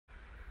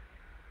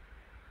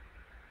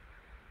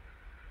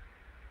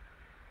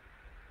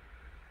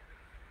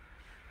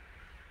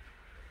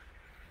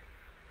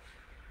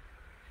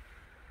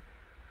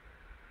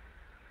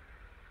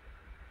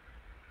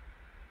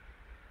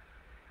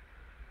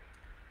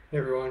Hey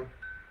everyone,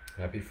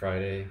 happy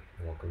Friday,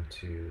 and welcome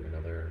to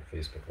another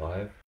Facebook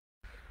Live.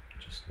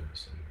 Just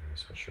noticing my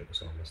sweatshirt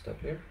was all messed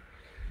up here.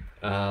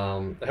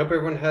 I hope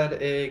everyone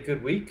had a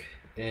good week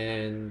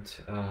and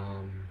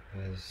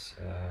has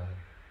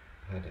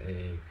had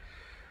a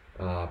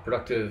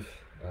productive,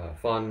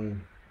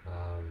 fun,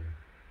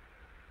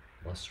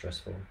 less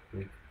stressful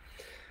week.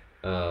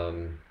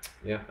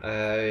 Yeah,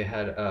 I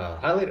had a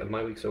highlight of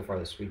my week so far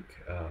this week,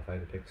 if I had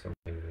to pick something,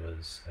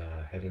 was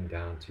heading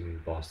down to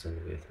Boston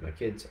with my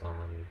kids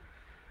on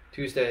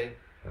Tuesday.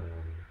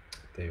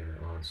 They're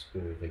on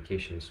school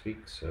vacation this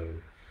week, so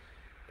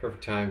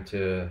perfect time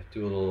to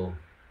do a little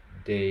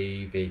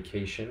day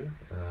vacation.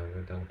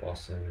 Went down to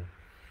Boston,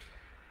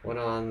 went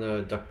on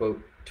the duck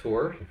boat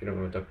tour. If you don't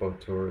know, a duck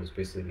boat tour is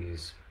basically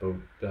these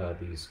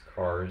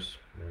cars.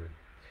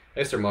 I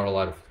guess they're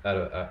modeled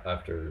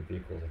after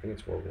vehicles. I think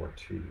it's World War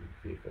II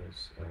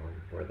vehicles,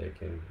 where they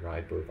can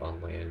ride both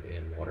on land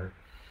and water.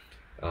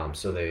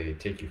 So they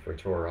take you for a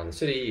tour around the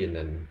city, and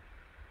then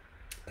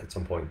at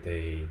some point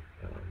they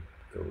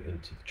go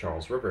into the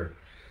Charles River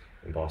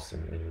in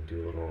Boston and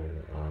do a little,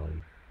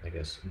 I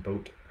guess,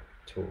 boat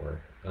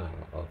tour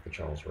of the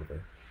Charles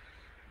River.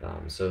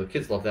 So the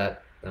kids love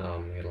that.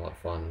 We had a lot of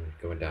fun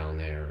going down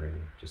there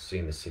and just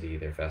seeing the city.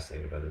 They're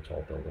fascinated by the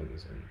tall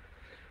buildings and,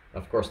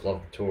 of course,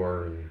 love the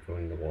tour and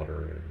going in the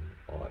water and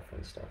all that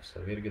fun stuff.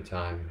 So we had a good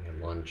time. We had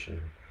lunch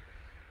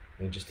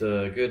and just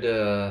a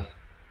good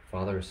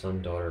father,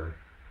 son, daughter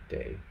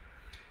day.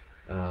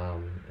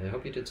 And I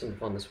hope you did something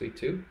fun this week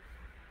too.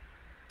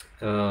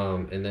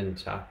 And then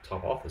top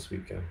off this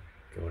week,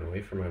 going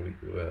away for my week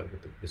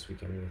this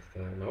weekend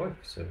with my wife.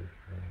 So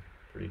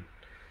pretty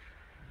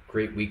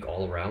great week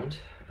all around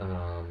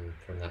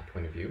from that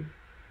point of view.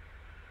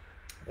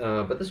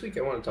 But this week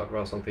I want to talk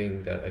about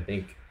something that I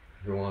think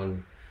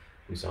everyone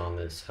who's on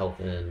this health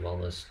and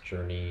wellness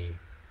journey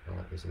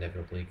is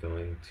inevitably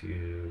going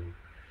to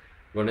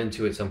run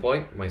into at some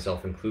point,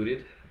 myself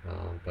included.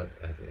 But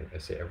I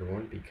say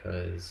everyone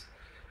because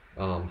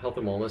health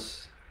and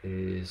wellness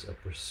is a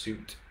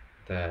pursuit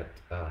that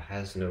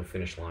has no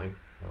finish line.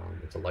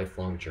 It's a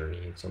lifelong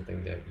journey. It's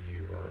something that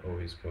you are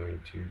always going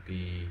to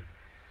be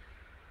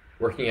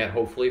working at,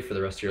 hopefully, for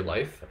the rest of your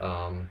life.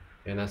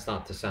 And that's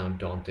not to sound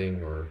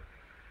daunting or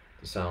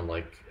to sound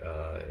like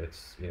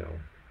it's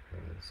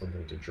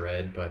something to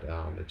dread, but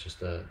it's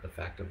just a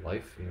fact of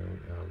life.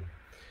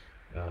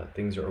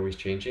 Things are always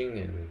changing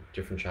and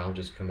different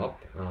challenges come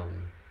up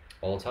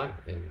all the time,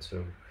 and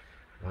so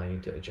I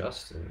need to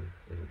adjust and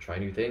try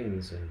new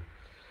things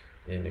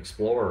and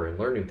explore and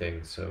learn new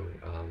things. So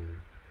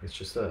it's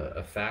just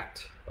a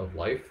fact of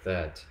life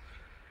that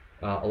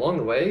along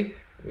the way,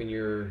 when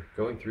you're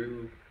going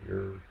through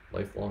your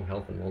lifelong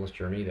health and wellness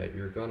journey, that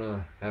you're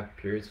gonna have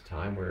periods of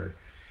time where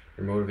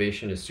your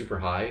motivation is super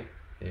high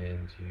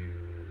and you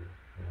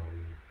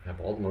have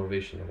all the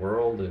motivation in the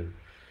world, and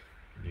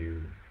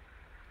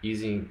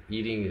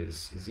eating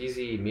is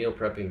easy, meal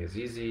prepping is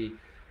easy,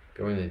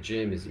 going to the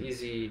gym is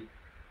easy.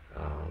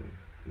 Um,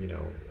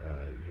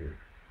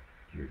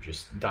 you're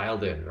just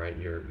dialed in, right?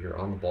 You're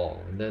on the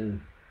ball. And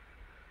then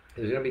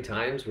there's gonna be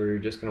times where you're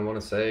just gonna want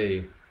to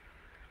say,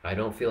 I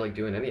don't feel like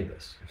doing any of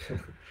this.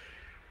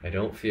 I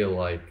don't feel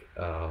like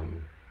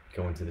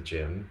going to the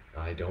gym.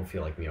 I don't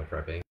feel like meal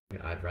prepping.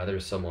 I'd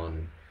rather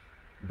someone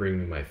bring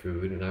me my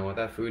food, and I want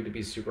that food to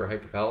be super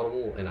hyper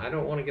palatable, and I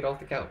don't want to get off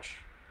the couch.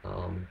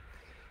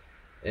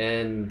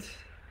 And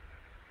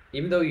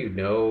even though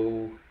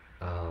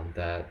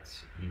that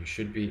you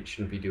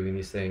shouldn't be doing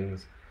these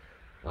things,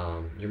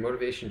 your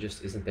motivation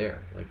just isn't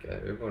there. Like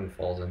everyone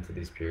falls into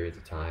these periods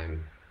of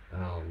time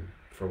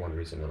for one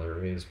reason or another.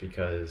 Maybe it's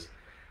because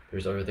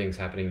there's other things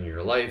happening in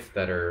your life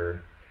that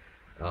are,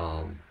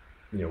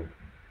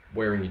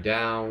 wearing you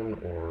down,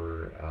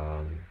 or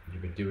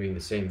you've been doing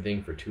the same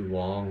thing for too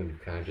long and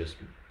you've kind of just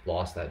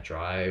lost that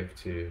drive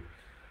to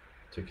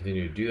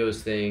continue to do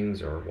those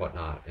things or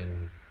whatnot.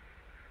 And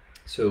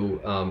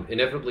so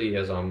inevitably,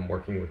 as I'm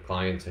working with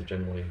clients, I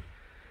generally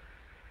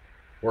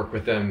work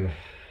with them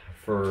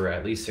for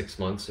at least 6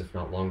 months, if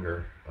not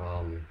longer.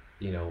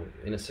 In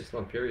a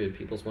 6-month period,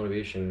 people's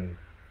motivation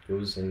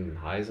goes in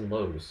highs and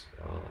lows.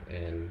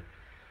 And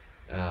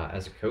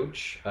as a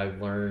coach,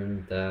 I've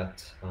learned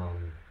that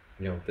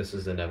this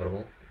is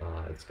inevitable.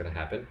 It's going to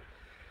happen.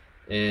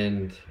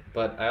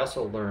 But I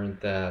also learned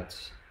that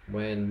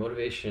when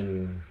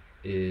motivation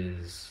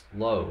is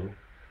low,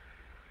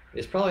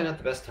 it's probably not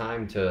the best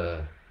time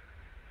to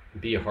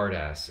be a hard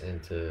ass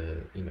and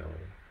to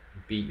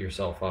beat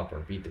yourself up or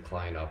beat the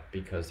client up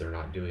because they're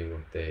not doing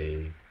what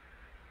they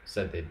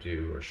said they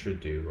do or should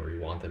do or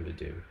you want them to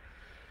do.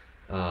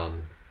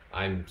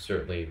 I'm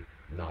certainly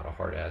not a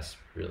hard ass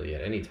really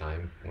at any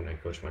time when I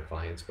coach my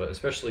clients, but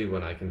especially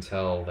when I can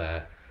tell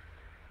that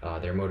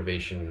their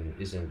motivation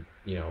isn't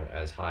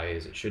as high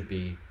as it should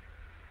be.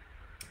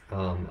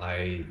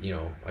 I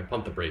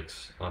pump the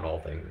brakes on all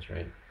things,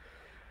 right?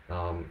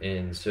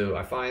 And so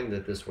I find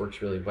that this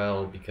works really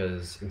well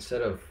because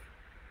instead of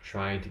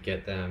trying to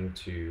get them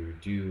to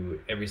do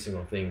every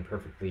single thing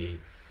perfectly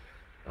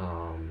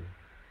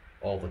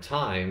all the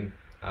time,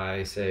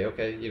 I say,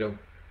 okay,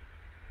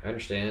 I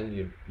understand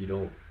you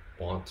don't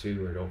want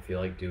to or don't feel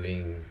like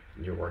doing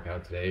your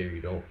workout today, or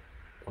you don't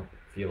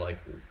feel like,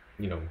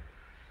 you know,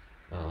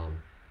 um,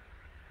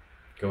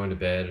 going to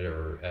bed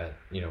or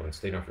and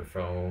staying off your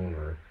phone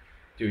or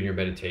doing your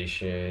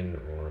meditation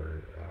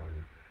or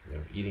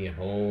eating at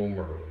home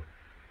or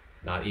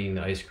not eating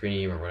the ice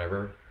cream or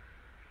whatever.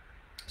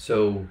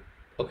 So,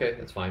 okay,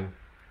 that's fine.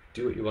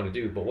 Do what you want to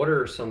do. But what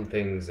are some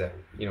things that,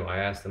 I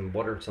asked them,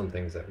 what are some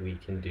things that we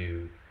can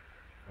do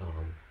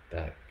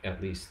that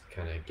at least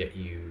kind of get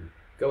you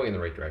going in the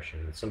right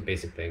direction? Some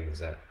basic things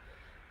that,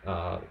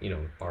 are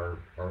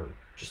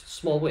just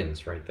small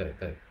wins, right?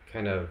 That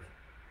kind of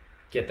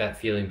get that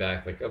feeling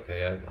back, like,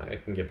 okay, I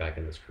can get back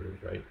in this groove,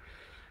 right?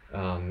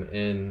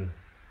 And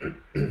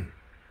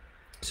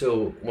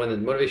so when the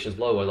motivation is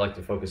low, I like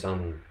to focus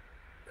on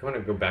kind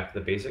of go back to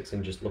the basics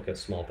and just look at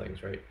small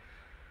things, right?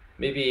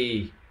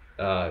 Maybe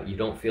you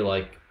don't feel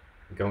like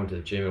going to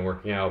the gym and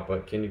working out,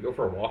 but can you go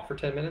for a walk for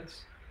 10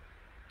 minutes?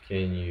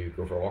 Can you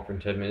go for a walk for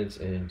 10 minutes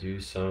and do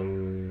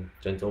some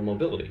gentle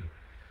mobility?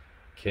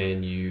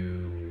 Can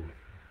you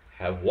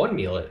have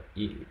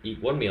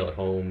eat one meal at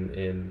home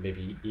and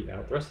maybe eat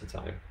out the rest of the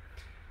time?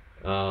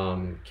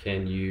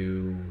 Can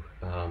you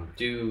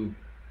do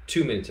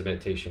 2 minutes of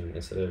meditation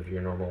instead of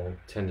your normal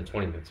 10 to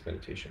 20 minutes of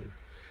meditation?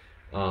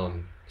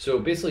 So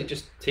basically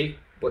just take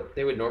what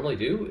they would normally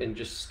do and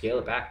just scale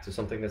it back to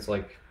something that's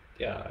like,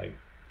 yeah, I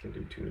can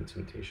do 2 minutes of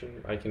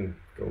meditation. I can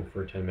go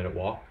for a 10-minute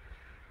walk.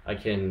 I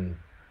can,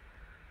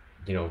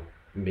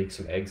 make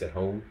some eggs at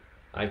home.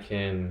 I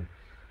can,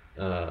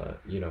 uh,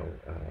 you know,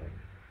 uh,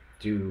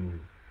 do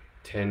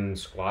 10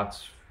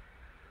 squats,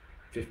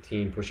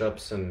 15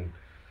 push-ups, and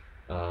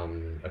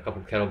a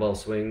couple kettlebell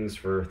swings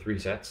for 3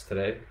 sets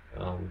today.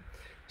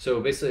 So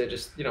basically, I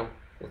just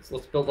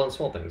let's build on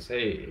small things.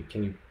 Hey,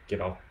 can you get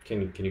off?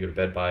 Can you go to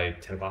bed by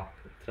 10 o'clock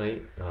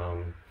tonight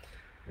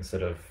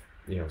instead of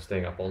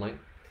staying up all night?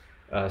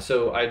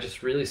 So I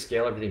just really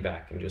scale everything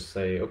back and just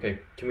say, okay,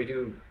 can we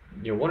do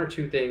one or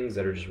two things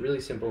that are just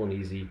really simple and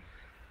easy,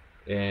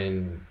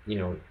 and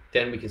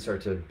then we can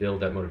start to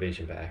build that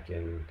motivation back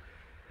and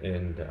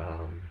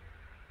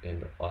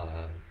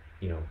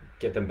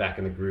get them back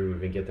in the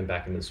groove and get them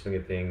back in the swing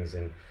of things,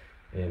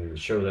 and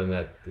show them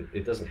that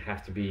it doesn't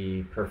have to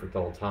be perfect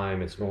all the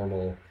time. It's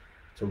normal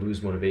to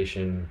lose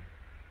motivation,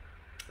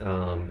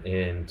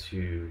 and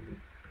to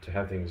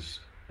have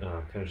things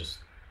kind of just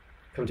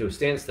come to a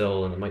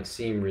standstill, and it might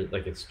seem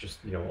like it's just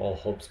all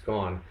hope's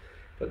gone,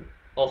 but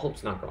all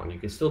hope's not gone. You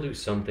can still do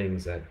some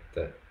things that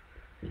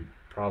you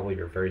probably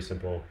are very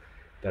simple,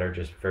 that are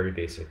just very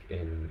basic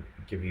and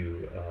give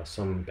you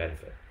some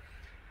benefit.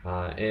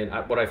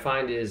 What I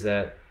find is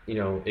that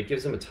it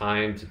gives them a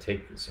time to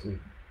take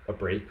a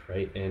break,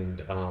 right?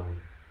 And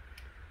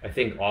I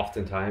think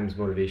oftentimes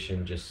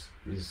motivation just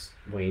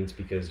wanes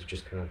because you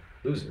just kind of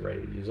lose it, right?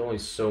 There's only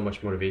so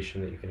much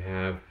motivation that you can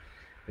have,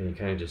 and you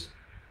kind of just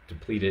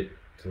deplete it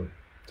to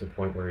the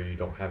point where you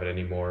don't have it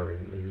anymore,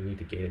 and you need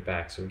to gain it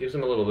back. So it gives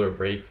them a little bit of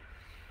break.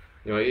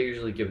 I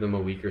usually give them a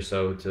week or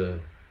so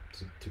to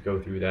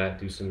go through that,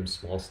 do some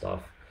small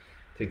stuff,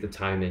 take the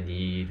time they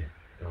need.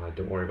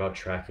 Don't worry about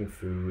tracking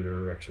food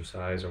or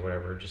exercise or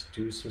whatever. Just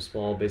do some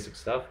small basic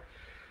stuff,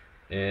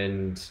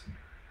 and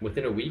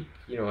within a week,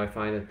 I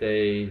find that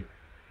they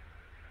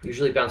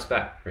usually bounce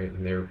back, right?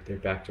 And they're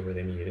back to where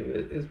they need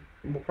it. It's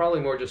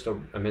probably more just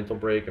a mental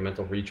break, a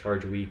mental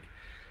recharge week.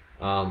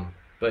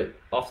 But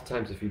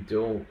oftentimes, if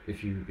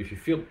you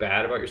feel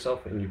bad about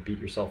yourself and you beat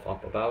yourself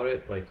up about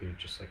it, like you're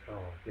just like,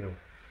 oh,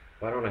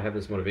 why don't I have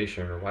this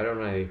motivation, or why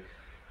don't I,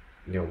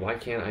 why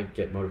can't I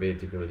get motivated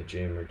to go to the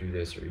gym or do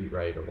this or eat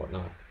right or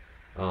whatnot?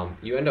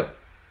 You end up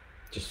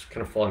just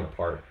kind of falling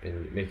apart,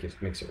 and it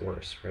makes it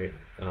worse, right?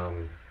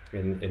 And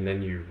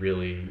then you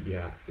really,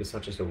 it's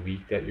not just a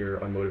week that you're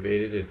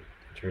unmotivated. It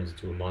turns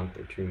into a month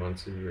or 2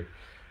 months, and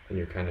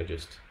you're kind of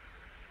just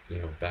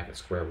back at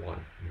square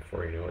one. And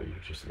before you know it, you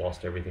just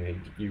lost everything that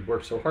you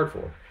worked so hard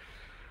for.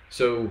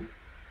 So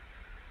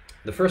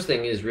the first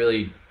thing is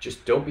really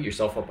just don't beat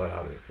yourself up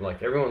about it.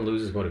 Like, everyone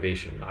loses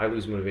motivation. I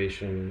lose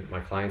motivation. My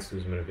clients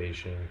lose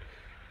motivation.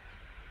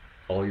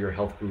 All your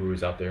health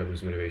gurus out there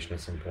lose motivation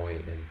at some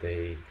point, and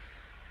they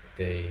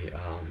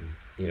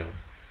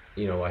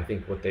I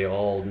think what they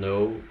all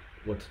know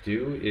what to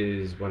do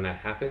is, when that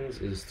happens,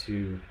 is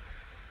to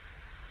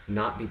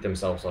not beat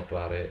themselves up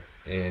about it,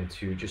 and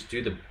to just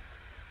do the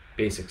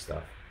basic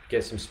stuff.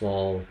 Get some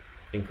small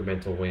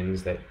incremental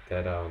wins that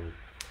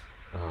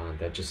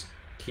just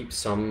keep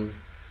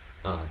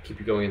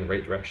you going in the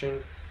right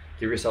direction.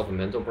 Give yourself a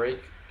mental break,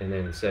 and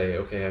then say,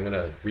 okay, I'm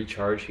gonna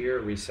recharge here,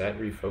 reset,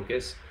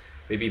 refocus,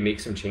 maybe make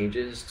some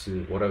changes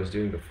to what I was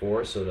doing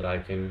before, so that I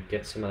can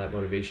get some of that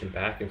motivation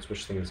back and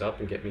switch things up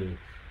and get me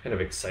kind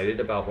of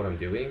excited about what I'm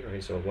doing,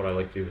 right? So what I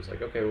like to do is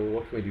like, okay, well,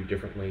 what can we do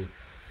differently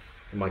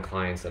with my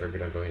clients that are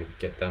going to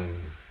get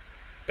them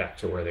back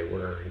to where they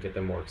were and get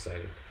them more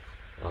excited?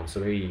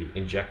 So maybe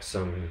inject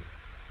some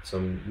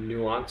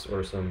nuance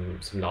or some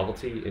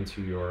novelty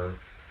into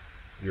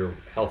your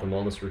health and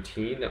wellness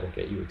routine that will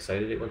get you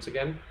excited once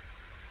again.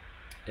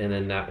 and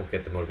then that will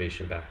get the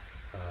motivation back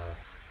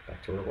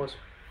to where it was.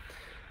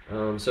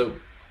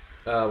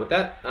 With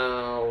that,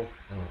 I'll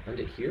end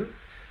it here.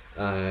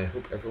 I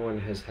hope everyone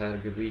has had a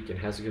good week and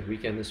has a good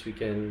weekend this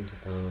weekend,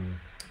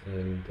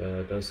 and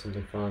does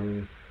something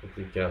fun.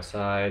 Hopefully get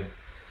outside.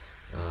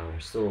 We're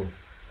still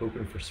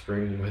hoping for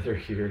spring weather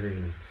here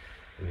in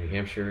New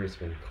Hampshire. It's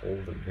been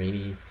cold and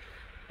rainy,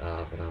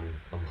 but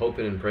I'm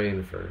hoping and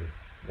praying for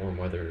warm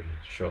weather to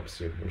show up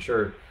soon. I'm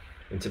sure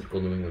in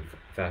typical New England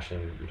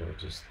fashion,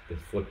 just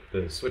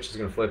the switch is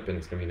going to flip and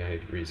it's going to be 90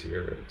 degrees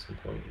here at some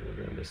point. We're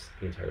going to miss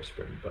the entire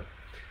spring, but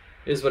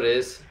it is what it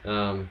is.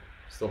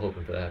 Still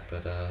hoping for that,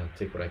 but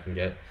take what I can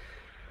get.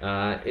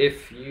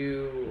 If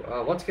you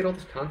want to get all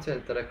this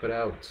content that I put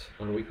out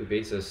on a weekly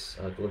basis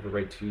delivered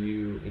right to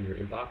you in your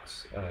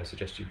inbox, I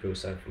suggest you go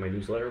sign up for my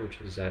newsletter, which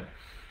is at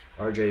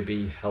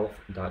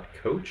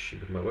rjbhealth.coach. You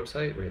go to my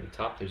website, right at the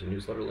top, there's a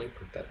newsletter link.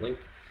 Click that link,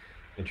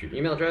 enter your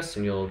email address,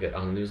 and you'll get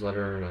on the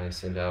newsletter, and I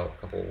send out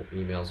a couple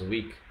emails a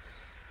week,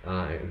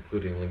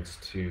 including links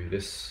to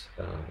these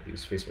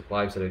Facebook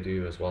Lives that I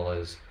do, as well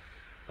as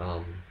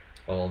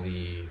all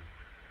the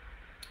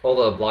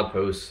blog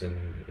posts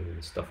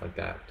and stuff like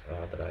that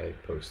that I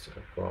post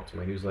go out to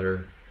my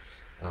newsletter.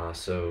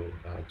 So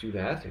do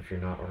that if you're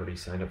not already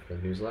signed up for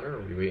the newsletter.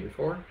 What are you waiting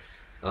for?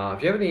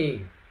 If you have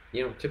any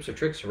tips or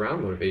tricks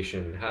around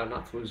motivation, how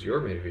not to lose your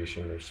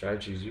motivation, or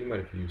strategies you might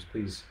have used,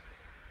 please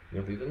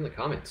leave them in the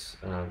comments.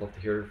 I'd love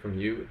to hear from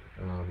you,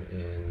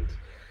 and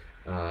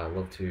I'd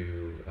love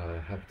to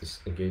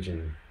engage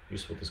in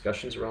useful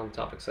discussions around the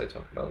topics I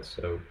talk about.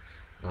 So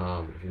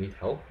if you need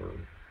help, or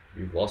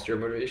you've lost your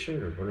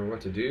motivation, or wondering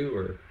what to do,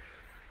 or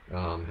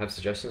have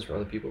suggestions for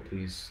other people,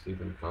 please leave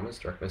them in the comments,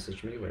 direct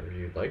message me, whatever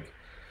you'd like.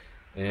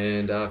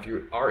 And if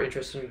you are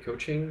interested in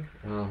coaching,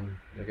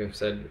 like I've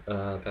said,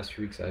 past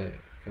few weeks I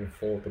kind of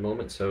full at the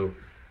moment, so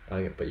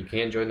but you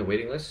can join the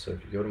waiting list. So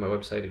if you go to my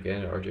website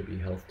again at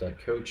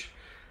rjbhealth.coach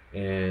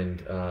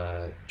and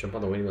jump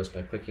on the waiting list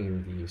by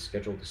clicking the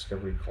schedule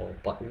discovery call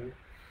button,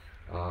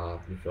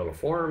 you fill out a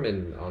form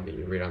and I'll get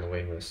you right on the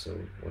waiting list. So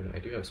when I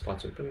do have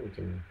spots open, we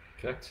can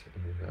connect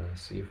and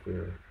see if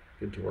we're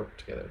good to work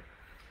together.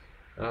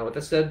 With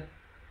that said,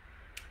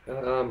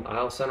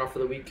 I'll sign off for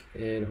the week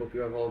and hope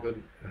you have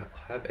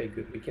a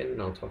good weekend,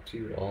 and I'll talk to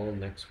you all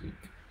next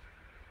week.